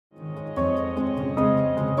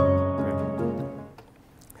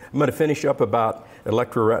I'm going to finish up about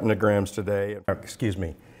electroretinograms today. Excuse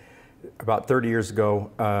me. About 30 years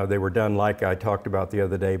ago, they were done like I talked about the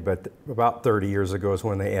other day, but about 30 years ago is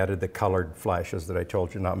when they added the colored flashes that I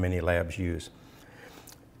told you not many labs use.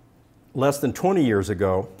 Less than 20 years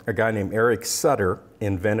ago, a guy named Eric Sutter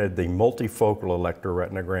invented the multifocal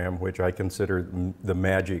electroretinogram, which I consider the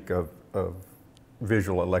magic of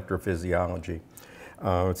visual electrophysiology.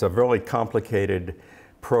 It's a really complicated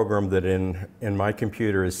program that in my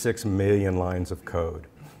computer is 6 million lines of code.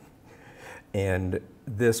 And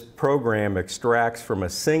this program extracts from a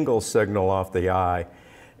single signal off the eye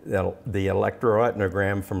the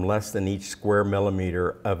electroretinogram from less than each square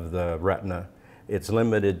millimeter of the retina. It's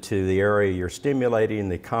limited to the area you're stimulating.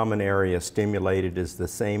 The common area stimulated is the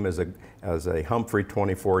same as a Humphrey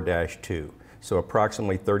 24-2. So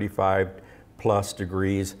approximately 35 plus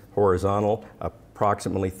degrees horizontal,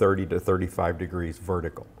 approximately 30 to 35 degrees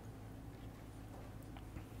vertical.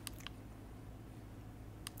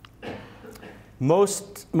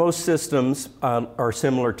 Most systems are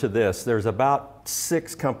similar to this. There's about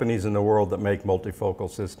 6 companies in the world that make multifocal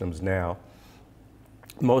systems now.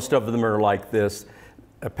 Most of them are like this.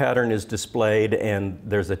 A pattern is displayed and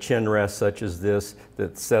there's a chin rest such as this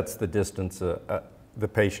that sets the distance the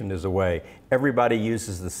patient is away. Everybody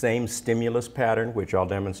uses the same stimulus pattern, which I'll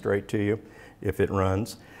demonstrate to you if it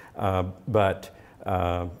runs.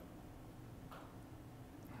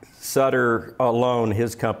 Sutter alone,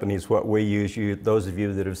 his company, is what we use. Those of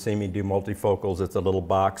you that have seen me do multifocals, it's a little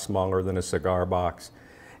box smaller than a cigar box.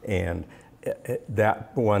 And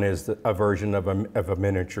that one is a version of a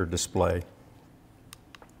miniature display.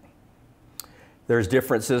 There's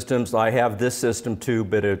different systems. I have this system too,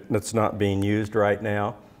 but it's not being used right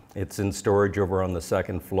now. It's in storage over on the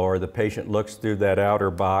 2nd floor. The patient looks through that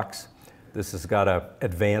outer box. This has got an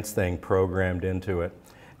advanced thing programmed into it.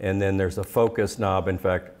 And then there's a focus knob, in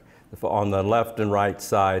fact, on the left and right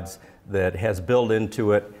sides that has built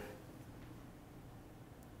into it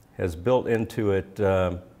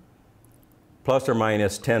plus or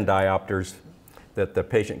minus 10 diopters that the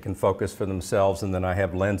patient can focus for themselves, and then I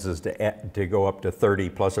have lenses to go up to 30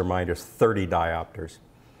 plus or minus 30 diopters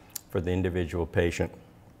for the individual patient.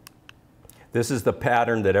 This is the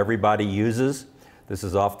pattern that everybody uses. This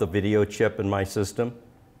is off the video chip in my system.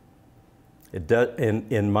 It does,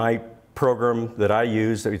 in my program that I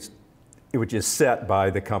use, which is set by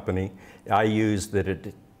the company, I use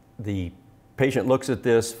that the patient looks at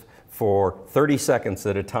this for 30 seconds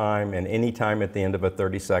at a time, and any time at the end of a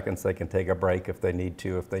 30 seconds they can take a break if they need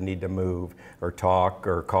to move or talk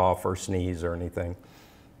or cough or sneeze or anything.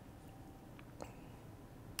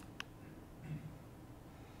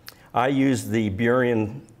 I use the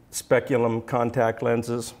Burian speculum contact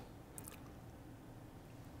lenses.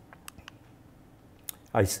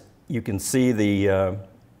 You can see the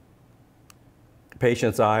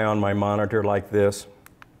patient's eye on my monitor like this.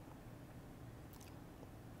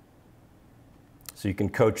 So you can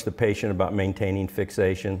coach the patient about maintaining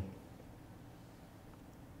fixation.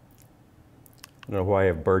 I don't know why I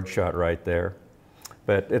have birdshot right there,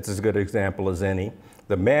 but it's as good an example as any.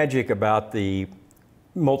 The magic about the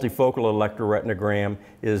multifocal electroretinogram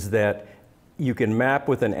is that you can map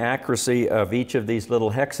with an accuracy of each of these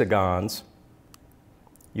little hexagons.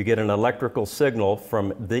 You get an electrical signal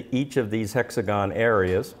from each of these hexagon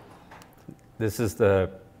areas. This is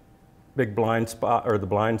the big blind spot, or the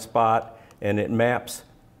blind spot, and it maps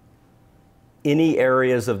any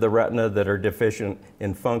areas of the retina that are deficient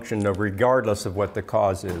in function, regardless of what the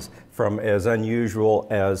cause is, from as unusual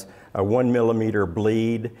as a 1 millimeter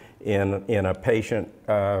bleed in a patient,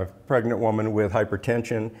 pregnant woman with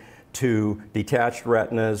hypertension, to detached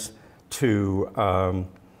retinas, to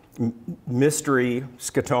mystery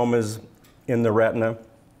scotomas in the retina.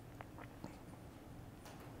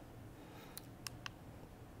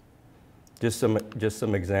 Just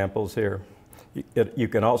some examples here. You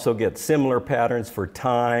can also get similar patterns for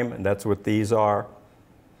time, and that's what these are.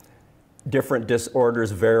 Different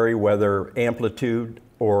disorders vary whether amplitude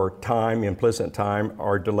or time, implicit time,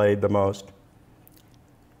 are delayed the most.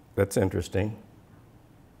 That's interesting.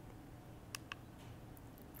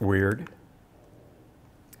 Weird.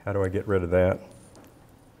 How do I get rid of that?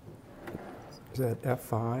 Is that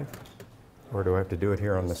F5? Or do I have to do it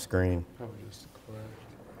here on the screen? Probably just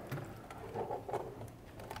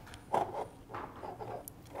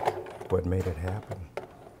What made it happen?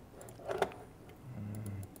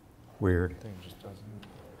 Weird. I think it just doesn't.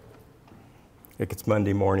 It gets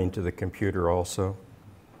Monday morning to the computer also.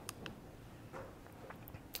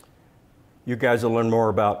 You guys will learn more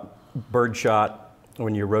about birdshot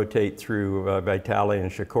when you rotate through Vitali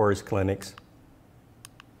and Shakur's clinics.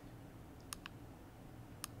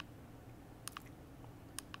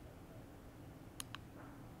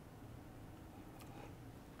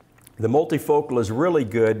 The multifocal is really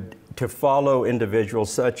good to follow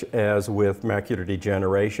individuals such as with macular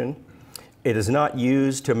degeneration. It is not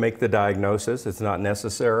used to make the diagnosis. It's not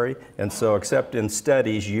necessary. And so except in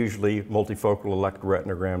studies, usually multifocal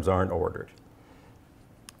electroretinograms aren't ordered.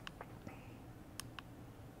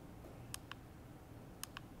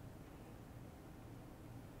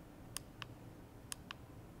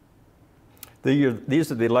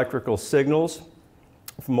 These are the electrical signals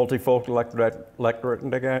from multifocal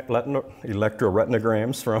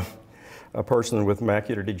electroretinograms from a person with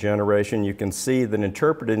macular degeneration. You can see that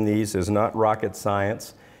interpreting these is not rocket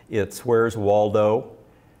science. It's where's Waldo?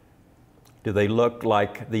 Do they look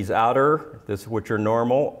like these outer, which are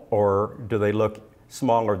normal, or do they look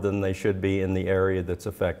smaller than they should be in the area that's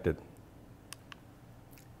affected?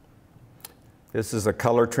 This is a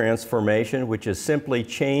color transformation, which is simply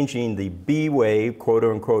changing the B wave, quote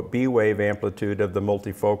unquote, B wave amplitude of the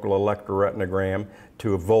multifocal electroretinogram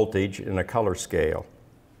to a voltage in a color scale.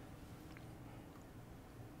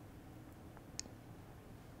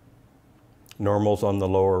 Normals on the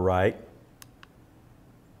lower right.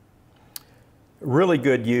 Really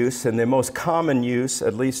good use, and the most common use,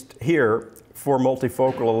 at least here, for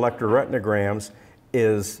multifocal electroretinograms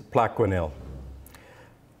is Plaquenil.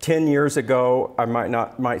 10 years ago, I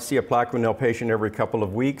might see a Plaquenil patient every couple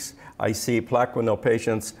of weeks. I see Plaquenil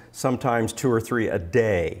patients sometimes 2 or 3 a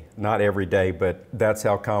day. Not every day, but that's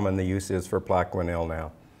how common the use is for Plaquenil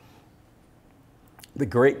now. The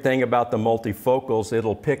great thing about the multifocals,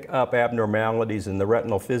 it'll pick up abnormalities in the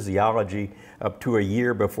retinal physiology up to a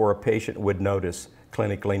year before a patient would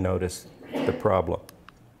clinically notice the problem.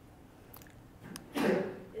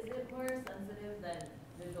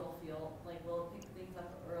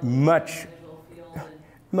 Much,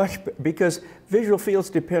 because visual fields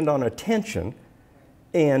depend on attention,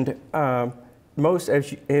 and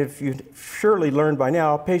if you've surely learned by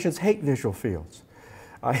now, patients hate visual fields.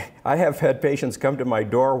 I have had patients come to my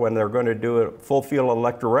door when they're going to do a full field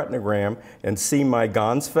electroretinogram and see my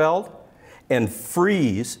Gansfeld and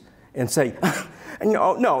freeze and say,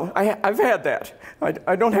 no, I've had that.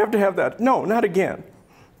 I don't have to have that. No, not again.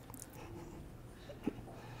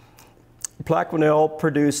 Plaquenil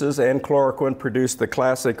produces, and chloroquine produce, the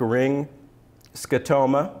classic ring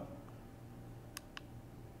scotoma.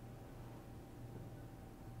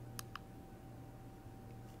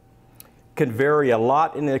 Can vary a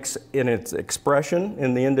lot in its expression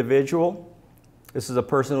in the individual. This is a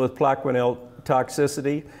person with Plaquenil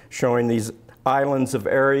toxicity showing these islands of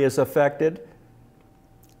areas affected.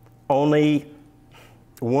 Only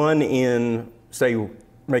 1 in, say,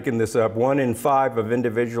 making this up, 1 in 5 of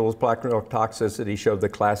individuals with Plaquenil toxicity show the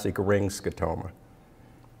classic ring scotoma.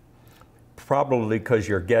 Probably because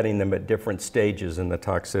you're getting them at different stages in the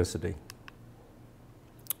toxicity.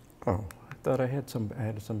 Oh, I thought I had some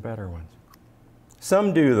better ones.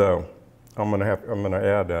 Some do, though. I'm going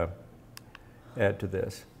to add to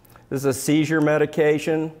this. This is a seizure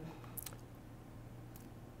medication.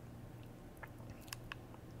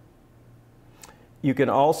 You can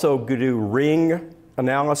also do ring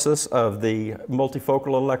analysis of the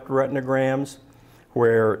multifocal electroretinograms,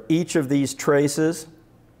 where each of these traces,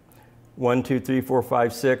 1, 2, 3, 4,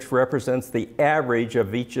 5, 6, represents the average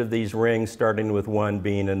of each of these rings, starting with 1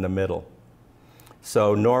 being in the middle.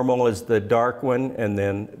 So normal is the dark one, and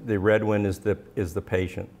then the red one is the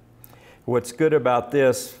patient. What's good about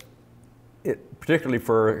this, particularly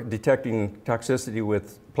for detecting toxicity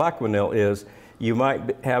with Plaquenil, is you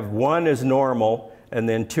might have 1 is normal, and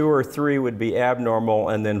then 2 or 3 would be abnormal,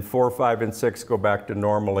 and then 4, 5, and 6 go back to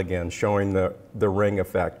normal again, showing the ring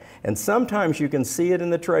effect. And sometimes you can see it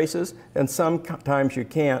in the traces, and sometimes you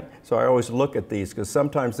can't, so I always look at these, because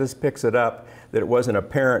sometimes this picks it up that it wasn't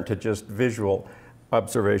apparent to just visual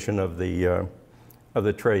observation of the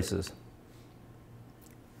traces.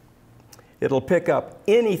 It'll pick up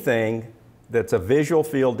anything that's a visual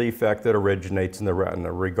field defect that originates in the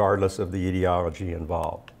retina, regardless of the etiology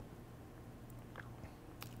involved.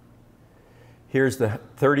 Here's the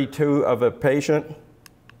 32 of a patient.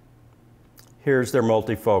 Here's their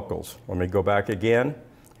multifocals. Let me go back again.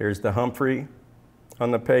 Here's the Humphrey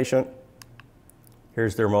on the patient.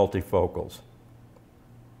 Here's their multifocals.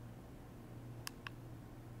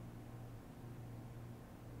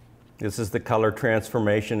 This is the color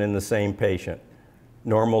transformation in the same patient.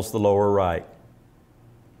 Normal's the lower right.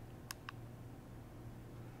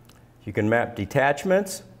 You can map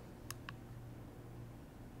detachments.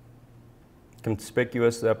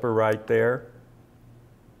 Conspicuous upper right there.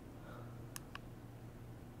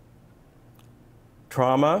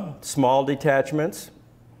 Trauma, small detachments.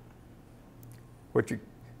 What you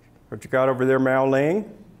got over there, Mao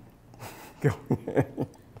Ling?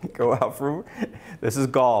 Go go out for, this is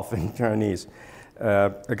golf in Chinese.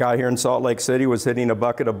 A guy here in Salt Lake City was hitting a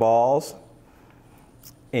bucket of balls,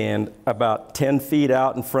 and about 10 feet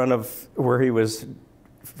out in front of where he was,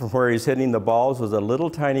 from where he's hitting the balls, was a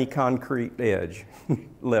little tiny concrete edge,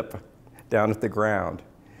 lip, down at the ground.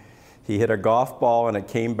 He hit a golf ball and it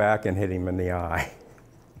came back and hit him in the eye.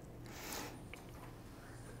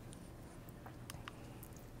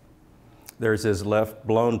 There's his left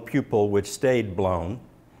blown pupil, which stayed blown.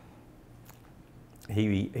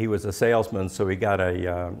 He was a salesman, so he got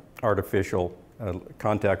a artificial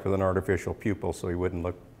contact with an artificial pupil so he wouldn't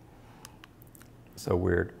look so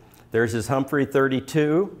weird. There's his Humphrey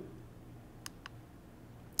 32.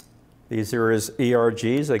 These are his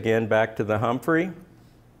ERGs, again back to the Humphrey.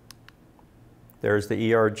 There's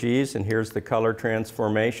the ERGs, and here's the color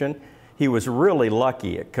transformation. He was really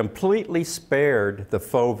lucky. It completely spared the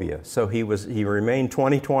fovea, so he remained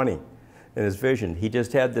 20/20 in his vision. He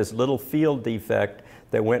just had this little field defect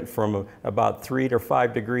that went from about 3 to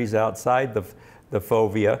 5 degrees outside the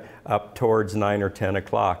fovea up towards 9 or 10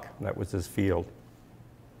 o'clock. That was his field.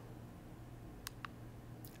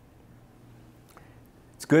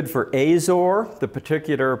 It's good for Azor. The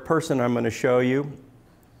particular person I'm going to show you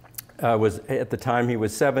was, at the time he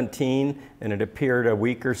was 17, and it appeared a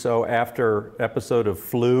week or so after episode of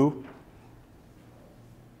flu.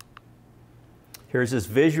 Here's his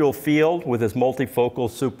visual field with his multifocal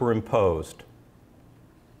superimposed.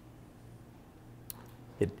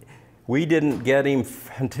 We didn't get him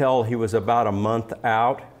until he was about a month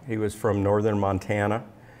out. He was from northern Montana,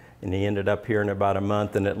 and he ended up here in about a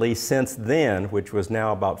month, and at least since then, which was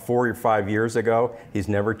now about 4 or 5 years ago, he's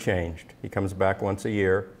never changed. He comes back once a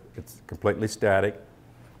year. It's completely static.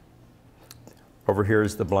 Over here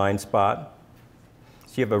is the blind spot.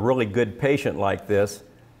 So you have a really good patient like this,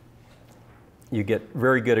 you get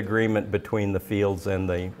very good agreement between the fields and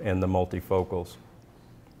the multifocals.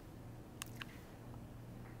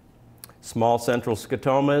 Small central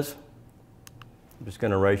scotomas. I'm just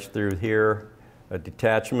going to rush through here. A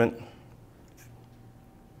detachment.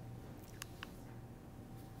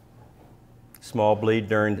 Small bleed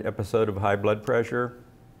during episode of high blood pressure.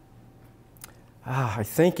 I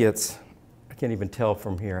think it's, I can't even tell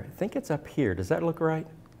from here. I think it's up here. Does that look right?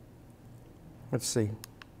 Let's see.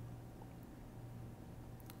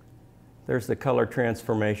 There's the color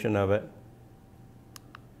transformation of it.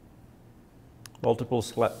 Multiple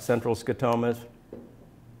central scotomas.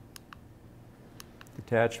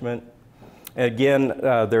 Detachment. Again,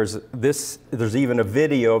 there's even a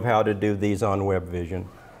video of how to do these on WebVision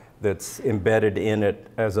that's embedded in it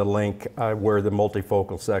as a link where the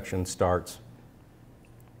multifocal section starts.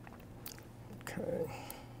 Okay.